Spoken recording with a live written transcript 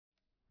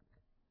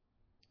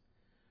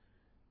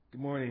Good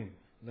morning.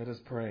 Let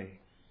us pray.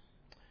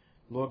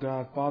 Lord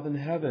God, Father in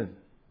heaven,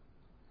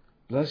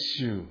 bless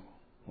you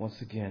once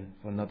again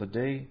for another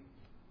day.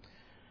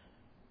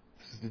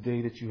 This is the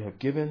day that you have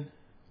given,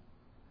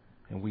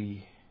 and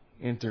we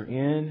enter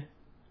in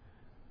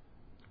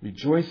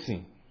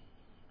rejoicing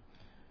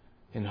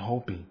and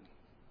hoping,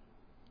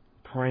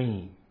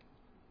 praying,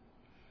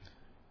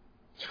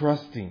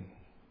 trusting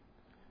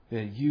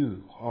that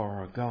you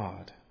are our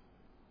God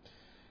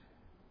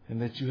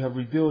and that you have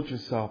revealed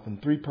yourself in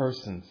three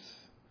persons,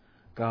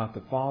 God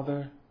the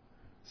Father,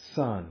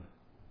 Son,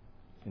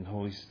 and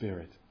Holy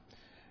Spirit.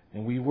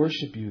 And we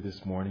worship you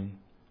this morning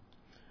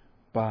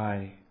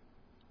by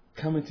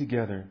coming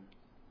together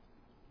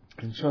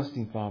and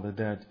trusting, Father,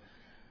 that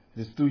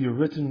it is through your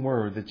written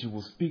word that you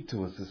will speak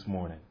to us this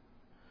morning.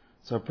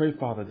 So I pray,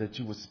 Father, that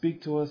you will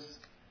speak to us.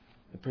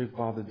 I pray,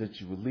 Father,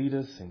 that you will lead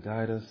us and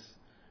guide us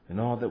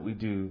in all that we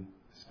do,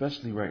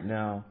 especially right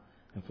now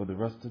and for the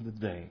rest of the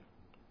day.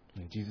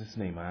 In Jesus'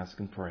 name I ask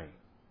and pray.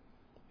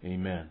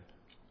 Amen.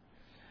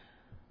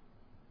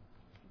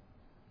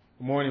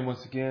 Good morning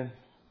once again.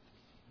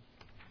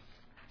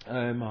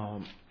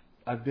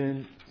 I've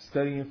been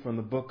studying from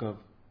the book of,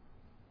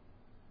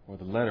 or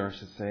the letter I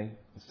should say,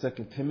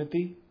 2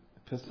 Timothy,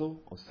 epistle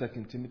of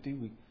 2 Timothy.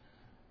 We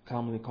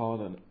commonly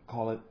call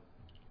it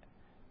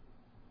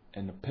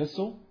an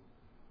epistle,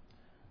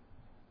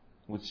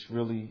 which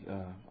really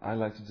I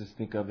like to just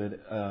think of it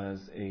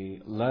as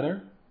a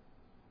letter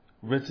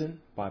written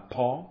by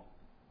Paul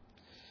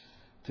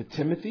to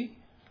Timothy,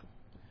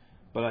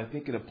 but I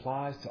think it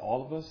applies to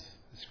all of us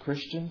as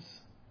Christians.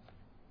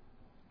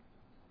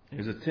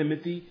 There's a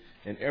Timothy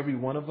in every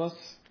one of us,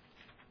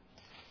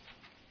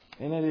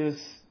 and that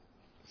is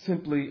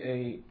simply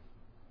a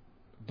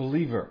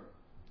believer,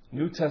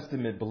 New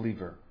Testament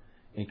believer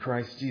in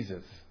Christ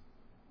Jesus.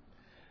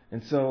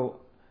 And so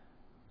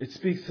it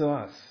speaks to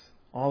us,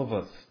 all of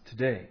us,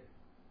 today.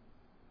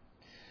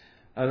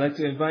 I'd like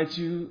to invite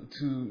you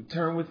to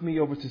turn with me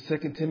over to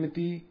 2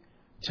 Timothy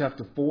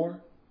chapter 4.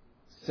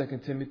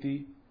 2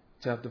 Timothy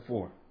chapter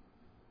 4.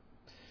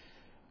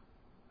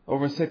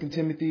 Over in 2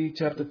 Timothy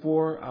chapter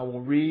 4, I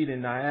will read,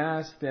 and I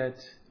ask that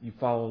you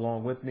follow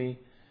along with me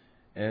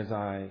as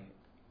I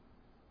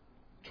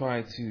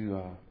try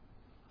to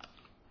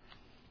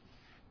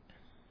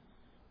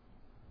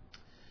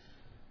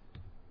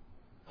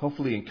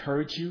hopefully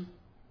encourage you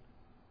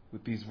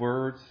with these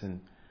words and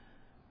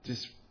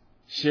just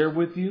share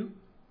with you.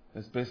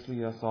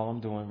 That's all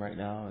I'm doing right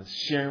now, is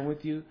sharing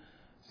with you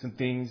some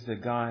things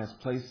that God has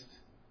placed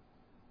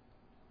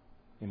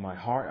in my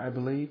heart, I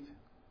believe,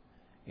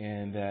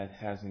 and that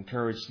has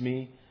encouraged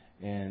me,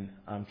 and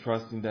I'm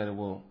trusting that it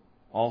will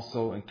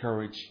also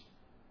encourage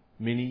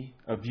many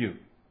of you.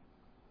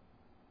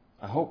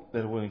 I hope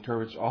that it will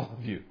encourage all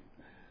of you,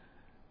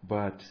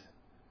 but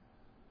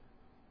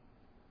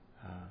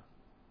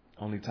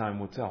only time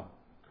will tell,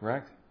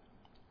 correct?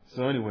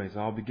 So anyways,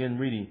 I'll begin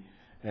reading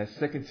at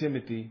 2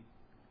 Timothy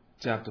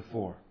chapter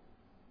 4.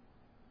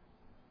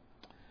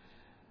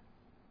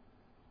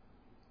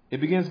 It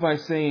begins by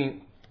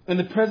saying, in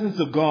the presence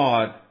of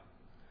God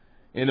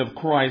and of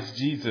Christ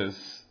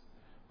Jesus,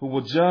 who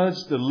will judge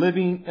the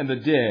living and the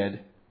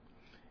dead,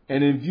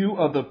 and in view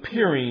of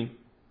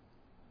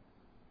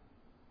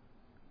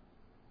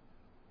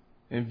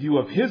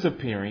his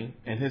appearing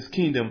and his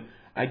kingdom,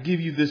 I give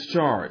you this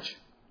charge.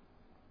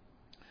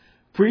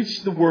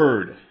 Preach the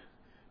word.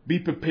 Be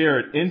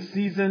prepared in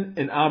season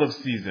and out of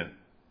season.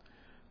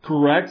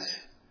 Correct,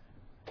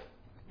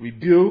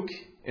 rebuke,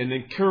 and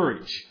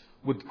encourage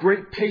with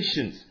great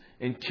patience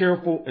and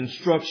careful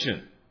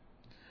instruction.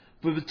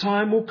 For the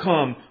time will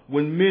come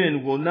when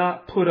men will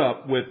not put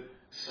up with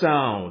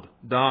sound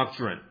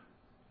doctrine.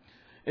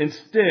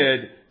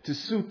 Instead, to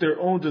suit their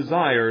own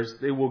desires,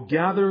 they will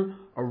gather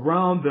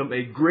around them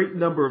a great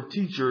number of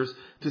teachers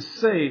to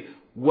say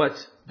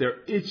what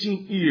their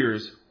itching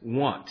ears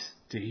want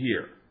to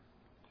hear.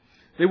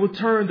 They will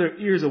turn their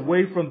ears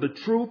away from the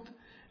truth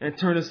and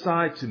turn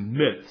aside to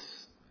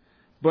myths.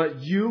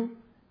 But you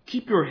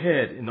keep your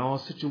head in all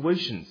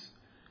situations.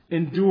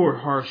 Endure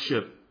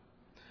hardship.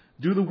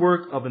 Do the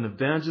work of an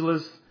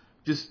evangelist.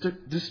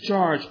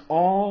 Discharge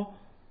all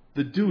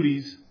the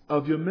duties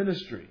of your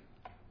ministry.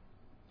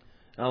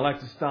 And I'd like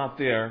to stop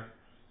there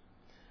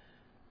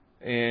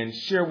and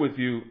share with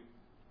you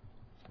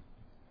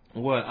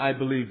what I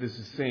believe this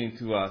is saying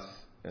to us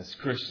as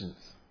Christians,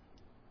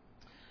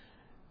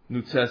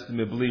 New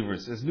Testament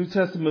believers. As New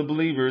Testament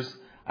believers,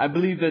 I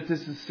believe that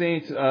this is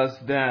saying to us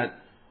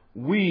that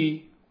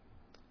we,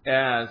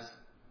 as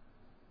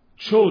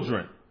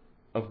children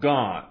of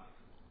God,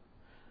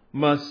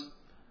 must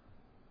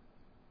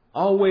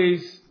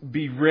always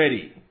be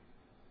ready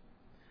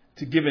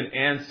to give an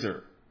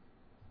answer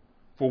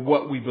for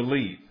what we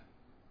believe.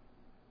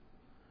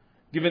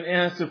 Give an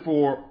answer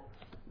for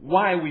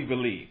why we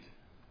believe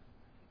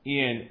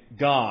in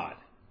God,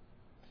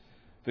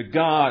 the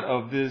God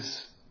of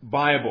this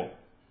Bible.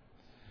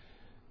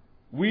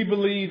 We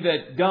believe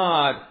that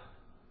God,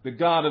 the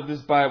God of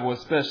this Bible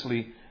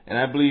especially, and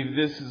I believe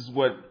this is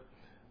what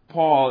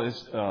Paul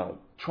is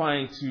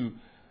trying to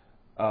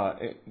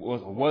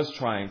was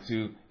trying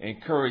to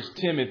encourage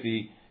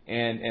Timothy,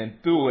 and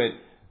through it,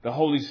 the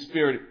Holy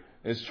Spirit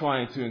is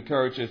trying to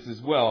encourage us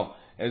as well,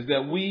 is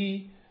that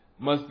we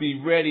must be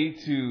ready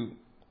to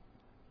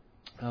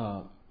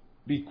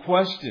be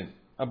questioned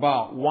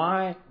about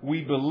why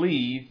we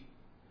believe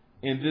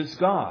in this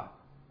God.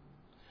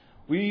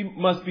 We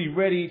must be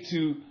ready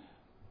to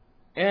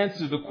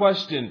answer the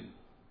question,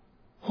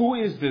 who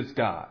is this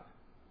God?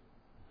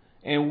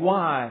 And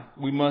why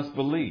we must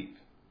believe.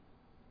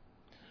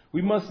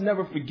 We must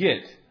never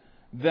forget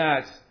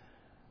that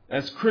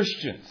as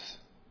Christians,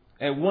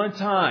 at one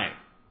time,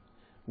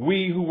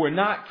 we who were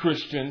not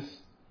Christians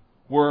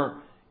were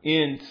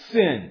in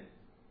sin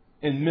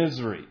and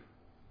misery.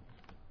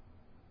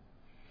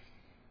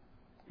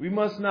 We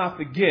must not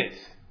forget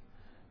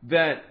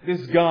that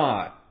this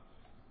God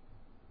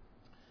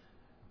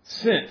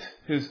sent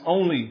his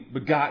only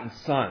begotten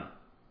Son,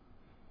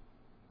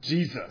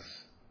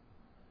 Jesus,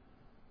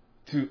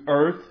 to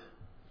earth,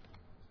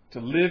 to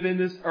live in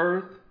this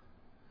earth,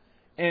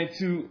 and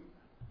to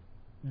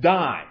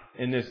die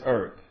in this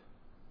earth.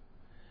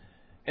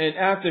 And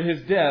after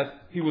his death,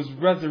 he was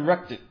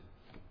resurrected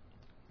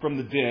from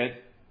the dead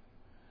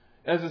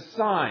as a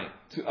sign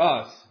to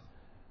us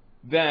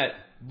that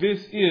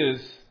this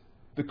is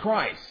the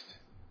Christ,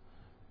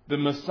 the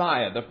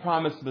Messiah, the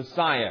promised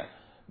Messiah,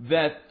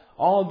 that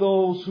all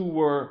those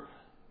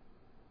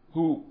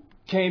who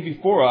came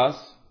before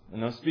us,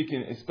 and I'm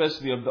speaking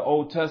especially of the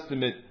Old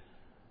Testament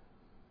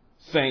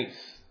saints,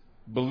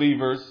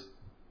 believers,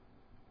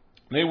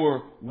 they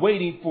were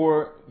waiting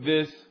for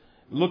this,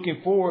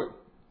 looking forward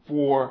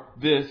for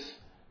this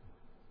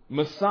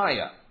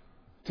Messiah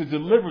to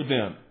deliver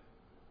them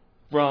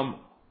from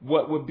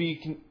what would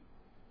be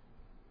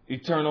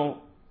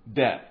eternal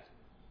death,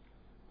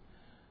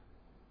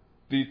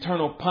 the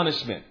eternal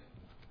punishment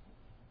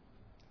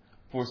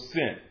for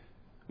sin.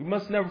 We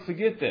must never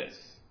forget this.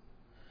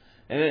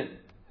 And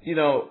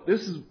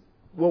this is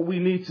what we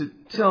need to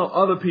tell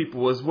other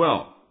people as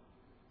well.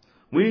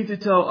 We need to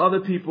tell other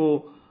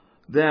people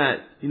that,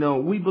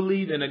 we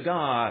believe in a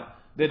God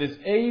that is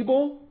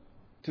able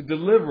to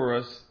deliver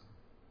us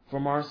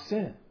from our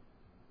sin.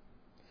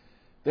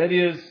 That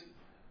is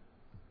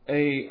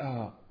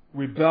a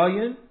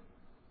rebellion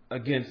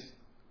against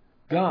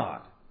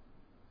God.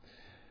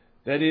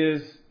 That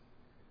is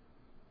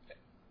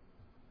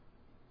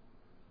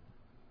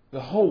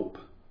the hope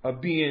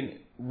of being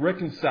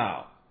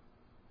reconciled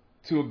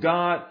to a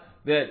God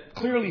that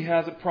clearly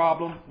has a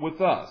problem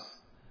with us.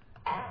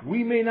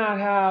 We may not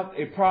have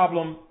a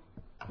problem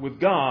with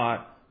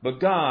God, but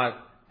God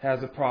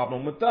has a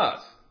problem with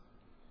us.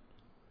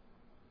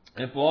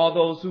 And for all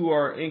those who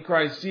are in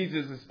Christ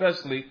Jesus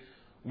especially,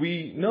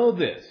 we know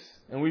this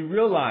and we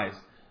realize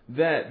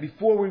that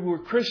before we were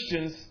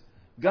Christians,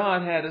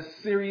 God had a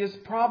serious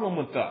problem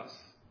with us.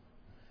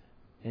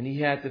 And he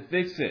had to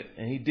fix it,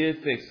 and he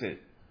did fix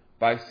it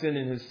by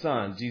sending his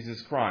Son,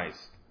 Jesus Christ,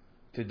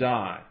 to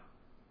die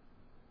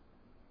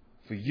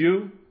for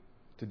you,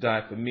 to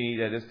die for me,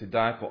 that is, to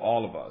die for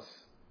all of us,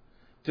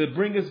 to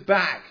bring us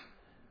back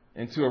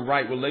into a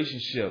right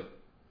relationship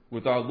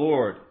with our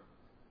Lord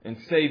and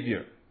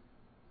Savior,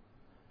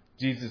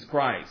 Jesus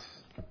Christ,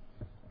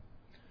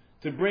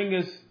 to bring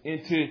us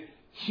into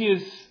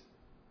his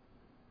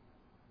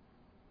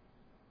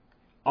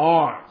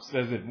arms,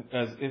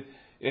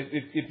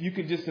 if you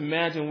could just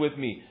imagine with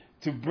me,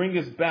 to bring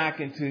us back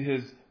into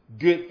his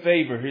good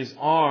favor, his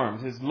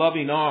arms, his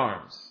loving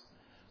arms,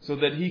 so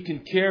that he can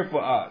care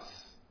for us,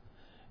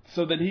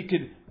 so that he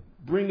can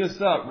bring us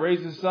up,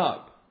 raise us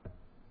up,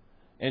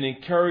 and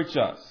encourage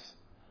us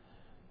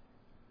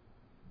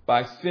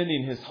by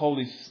sending his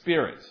Holy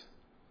Spirit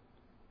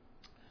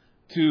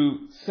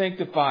to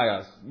sanctify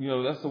us.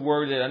 That's a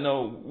word that I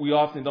know we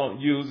often don't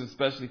use,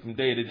 especially from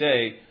day to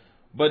day,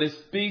 but it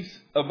speaks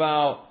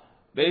about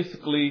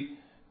basically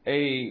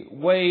a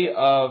way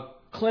of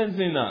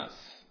cleansing us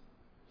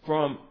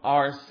from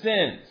our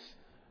sins,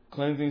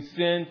 cleansing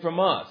sin from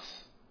us,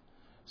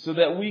 so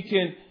that we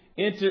can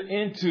enter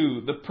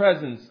into the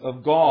presence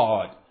of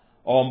God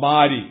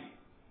Almighty.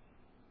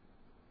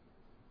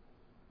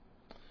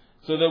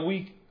 So that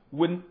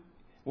when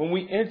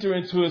we enter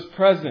into his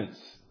presence,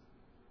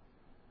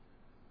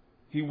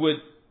 he would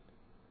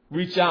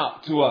reach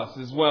out to us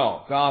as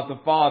well, God the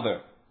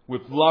Father,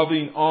 with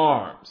loving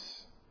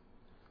arms,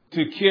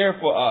 to care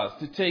for us,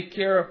 to take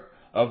care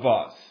of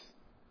us,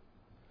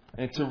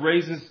 and to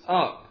raise us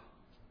up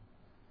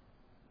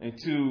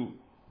into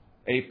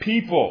a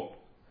people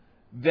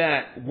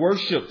that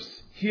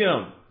worships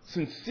him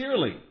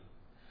sincerely,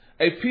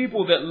 a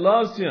people that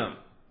loves him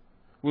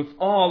with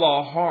all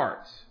our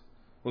heart,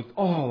 with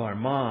all our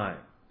mind,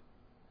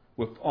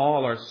 with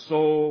all our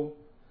soul,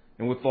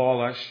 and with all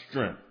our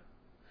strength.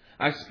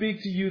 I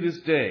speak to you this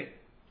day,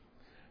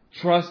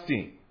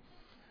 trusting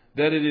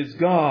that it is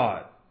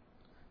God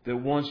that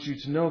wants you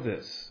to know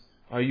this.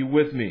 Are you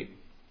with me?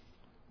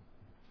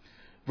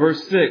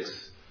 Verse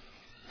 6,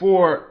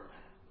 for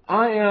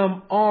I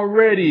am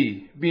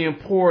already being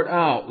poured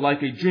out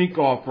like a drink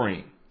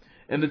offering,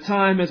 and the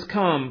time has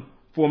come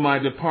for my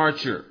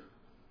departure.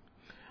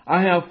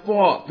 I have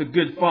fought the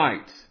good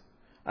fight.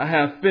 I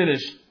have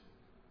finished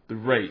the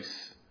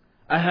race.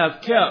 I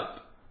have kept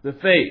the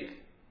faith.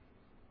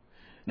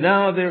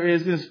 Now there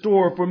is in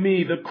store for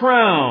me the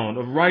crown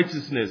of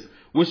righteousness,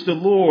 which the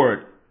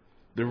Lord,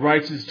 the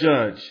righteous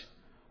judge,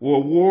 will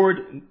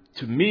award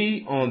to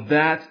me on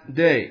that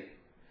day.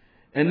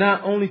 And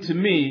not only to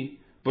me,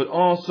 but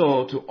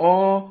also to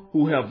all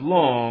who have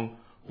longed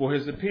for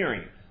his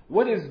appearing.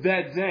 What is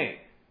that day?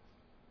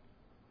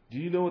 Do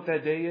you know what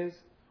that day is?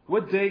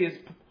 What day is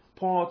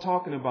Paul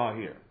talking about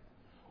here?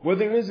 Well,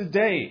 there is a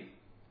day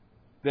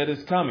that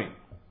is coming.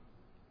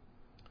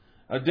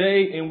 A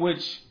day in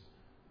which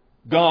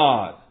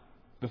God,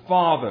 the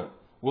Father,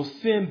 will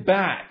send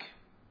back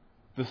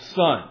the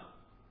Son.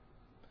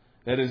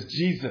 That is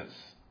Jesus,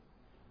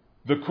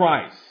 the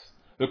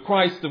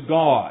Christ of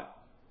God.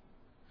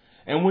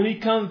 And when he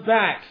comes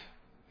back,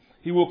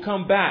 he will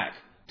come back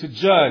to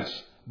judge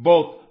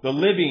both the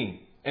living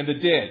and the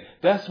dead.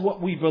 That's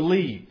what we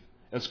believe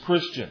as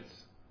Christians.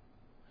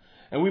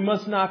 And we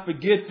must not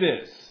forget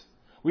this.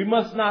 We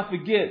must not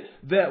forget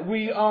that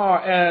we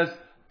are as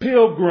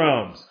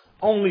pilgrims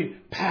only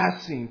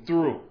passing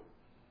through,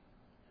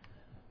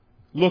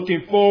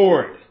 looking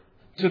forward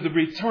to the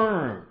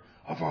return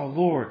of our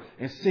Lord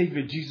and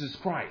Savior Jesus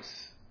Christ.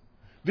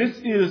 This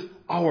is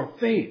our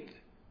faith.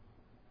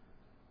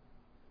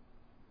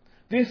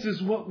 This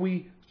is what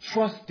we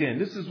trust in.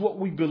 This is what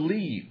we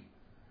believe.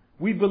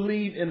 We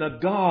believe in a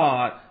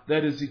God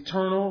that is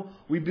eternal.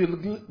 We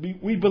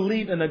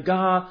believe in a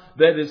God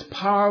that is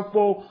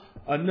powerful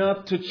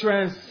enough to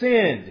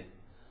transcend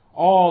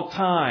all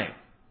time.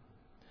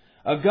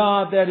 A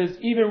God that is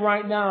even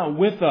right now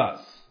with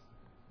us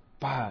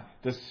by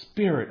the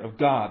Spirit of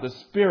God, the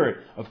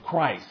Spirit of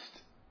Christ.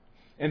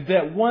 And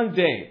that one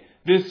day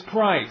this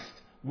Christ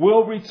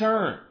will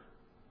return.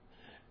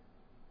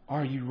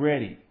 Are you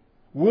ready?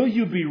 Will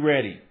you be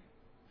ready?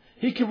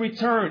 He can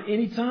return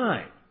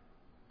anytime.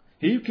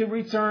 He can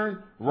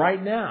return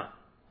right now.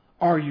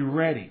 Are you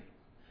ready?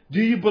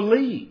 Do you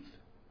believe?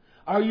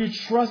 Are you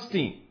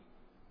trusting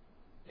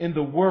in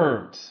the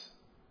words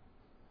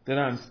that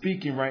I'm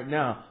speaking right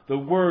now? The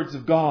words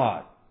of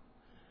God.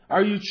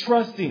 Are you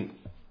trusting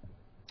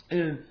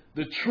in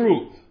the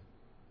truth,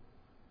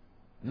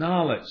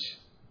 knowledge,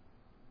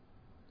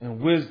 and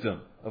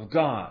wisdom of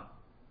God?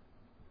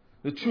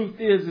 The truth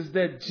is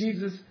that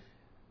Jesus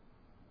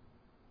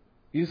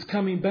is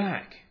coming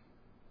back.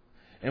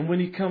 And when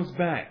he comes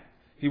back,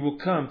 he will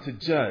come to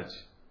judge,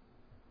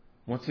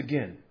 once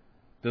again,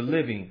 the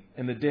living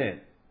and the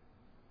dead.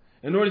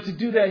 In order to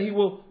do that, he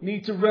will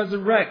need to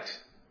resurrect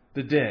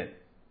the dead.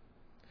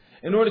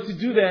 In order to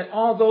do that,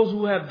 all those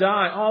who have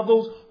died, all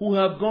those who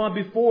have gone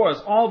before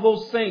us, all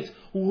those saints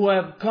who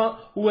have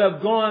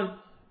gone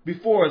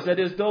before us, that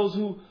is, those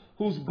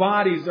whose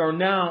bodies are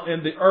now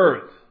in the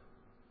earth,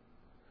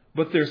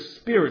 but their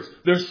spirits,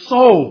 their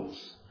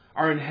souls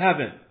are in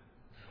heaven,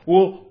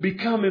 will be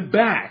coming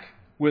back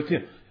with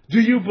him. Do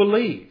you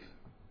believe?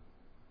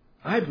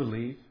 I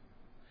believe.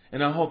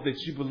 And I hope that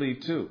you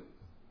believe too.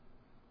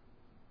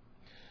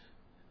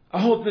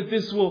 I hope that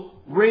this will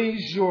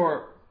raise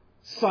your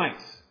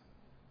sights.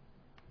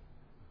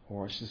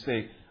 Or I should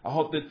say, I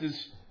hope that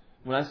this,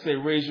 when I say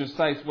raise your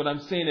sights, what I'm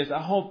saying is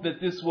I hope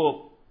that this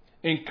will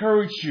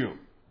encourage you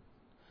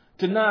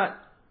to not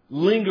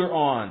linger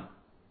on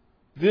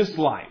this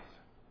life.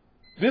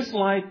 This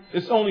life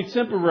is only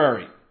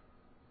temporary.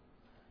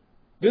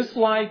 This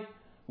life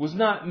was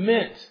not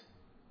meant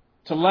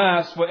to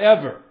last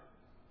forever.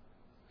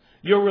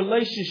 Your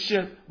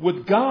relationship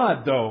with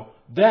God, though,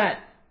 that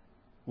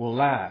will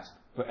last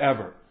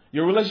forever.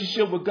 Your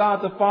relationship with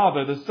God the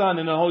Father, the Son,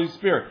 and the Holy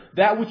Spirit,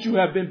 that which you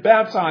have been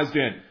baptized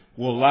in,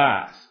 will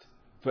last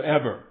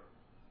forever.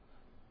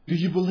 Do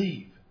you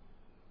believe?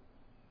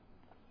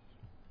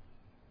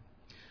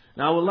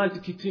 Now, I would like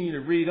to continue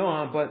to read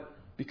on, but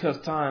because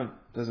time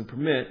doesn't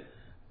permit,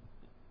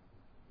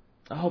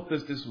 I hope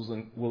that this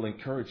will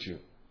encourage you.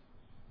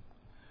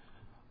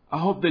 I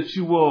hope that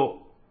you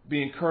will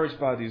be encouraged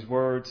by these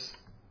words.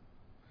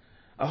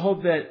 I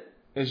hope that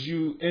as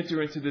you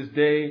enter into this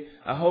day,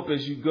 I hope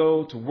as you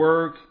go to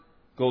work,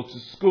 go to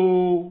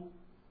school,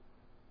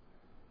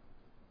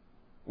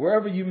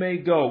 wherever you may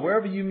go,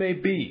 wherever you may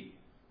be,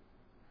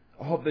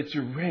 I hope that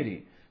you're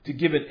ready to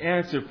give an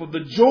answer for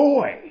the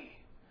joy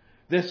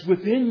that's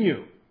within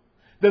you,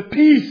 the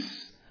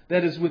peace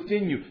that is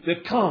within you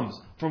that comes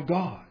from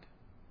God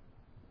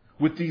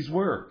with these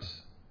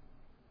words.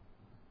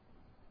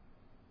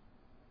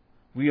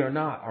 We are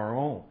not our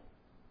own.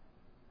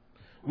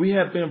 We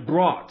have been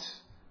brought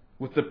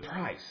with the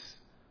price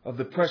of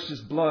the precious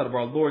blood of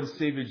our Lord and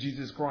Savior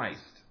Jesus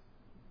Christ.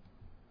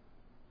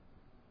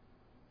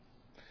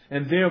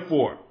 And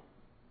therefore,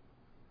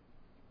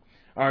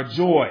 our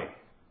joy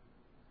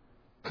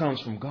comes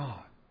from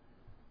God.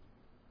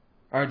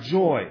 Our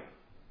joy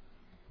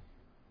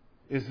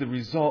is the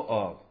result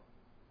of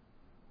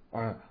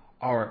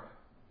our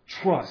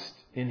trust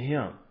in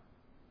Him.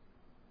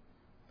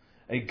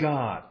 A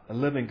God, a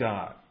living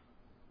God,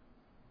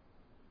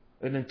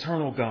 an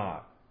eternal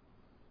God,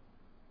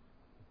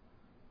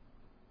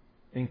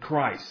 in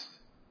Christ,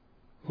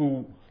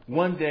 who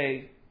one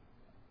day,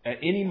 at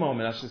any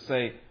moment, I should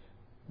say,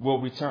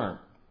 will return.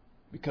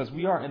 Because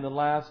we are in the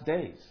last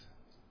days.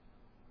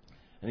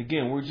 And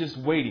again, we're just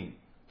waiting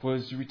for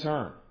His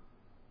return.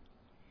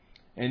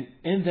 And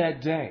in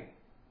that day,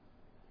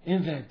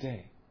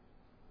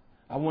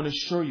 I want to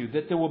assure you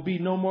that there will be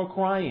no more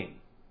crying,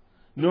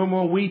 no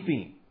more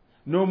weeping,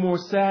 no more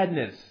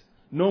sadness,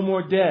 no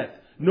more death,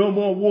 no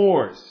more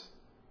wars.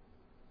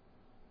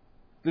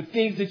 The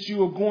things that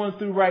you are going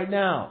through right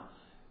now,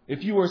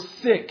 if you are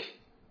sick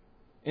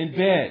in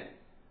bed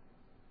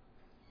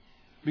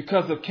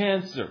because of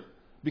cancer,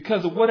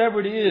 because of whatever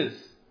it is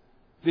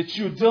that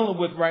you're dealing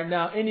with right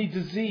now, any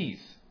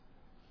disease,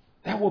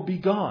 that will be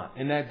gone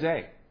in that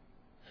day.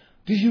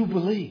 Do you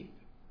believe?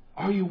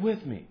 Are you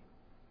with me?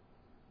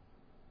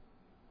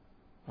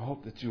 I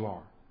hope that you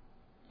are.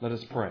 Let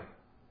us pray.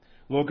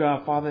 Lord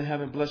God, Father in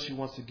heaven, bless you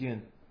once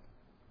again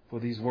for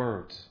these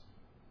words.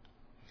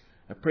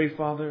 I pray,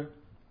 Father,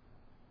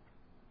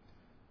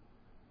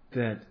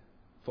 that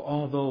for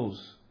all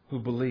those who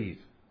believe,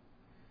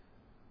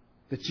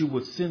 that you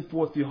would send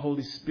forth your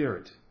Holy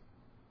Spirit,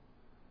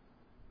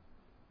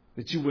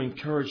 that you would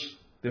encourage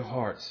their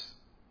hearts,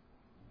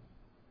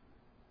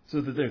 so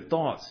that their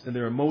thoughts and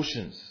their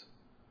emotions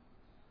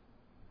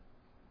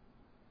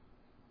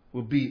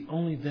will be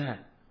only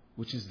that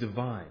which is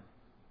divine.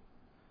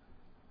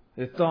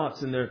 Their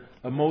thoughts and their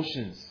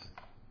emotions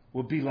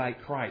will be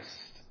like Christ,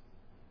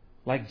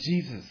 like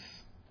Jesus,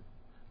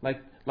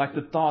 like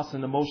the thoughts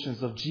and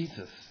emotions of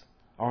Jesus,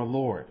 our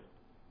Lord.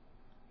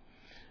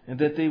 And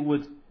that they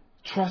would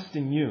trust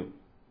in you,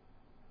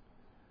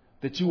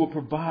 that you will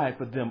provide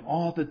for them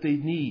all that they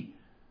need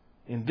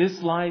in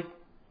this life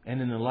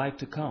and in the life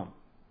to come,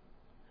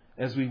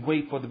 as we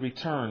wait for the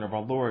return of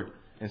our Lord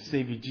and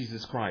Savior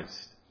Jesus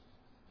Christ.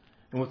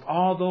 And with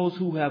all those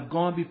who have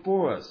gone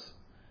before us,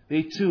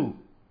 they too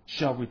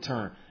shall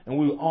return. And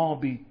we will all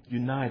be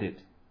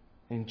united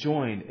and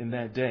joined in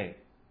that day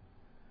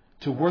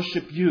to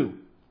worship you,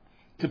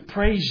 to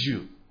praise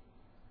you,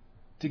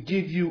 to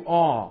give you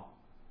all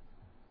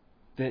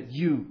that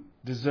you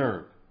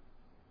deserve.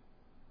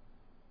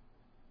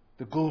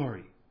 The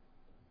glory.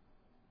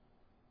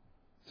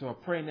 So I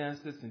pray and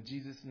ask this in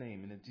Jesus'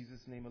 name and in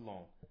Jesus' name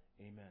alone.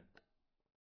 Amen.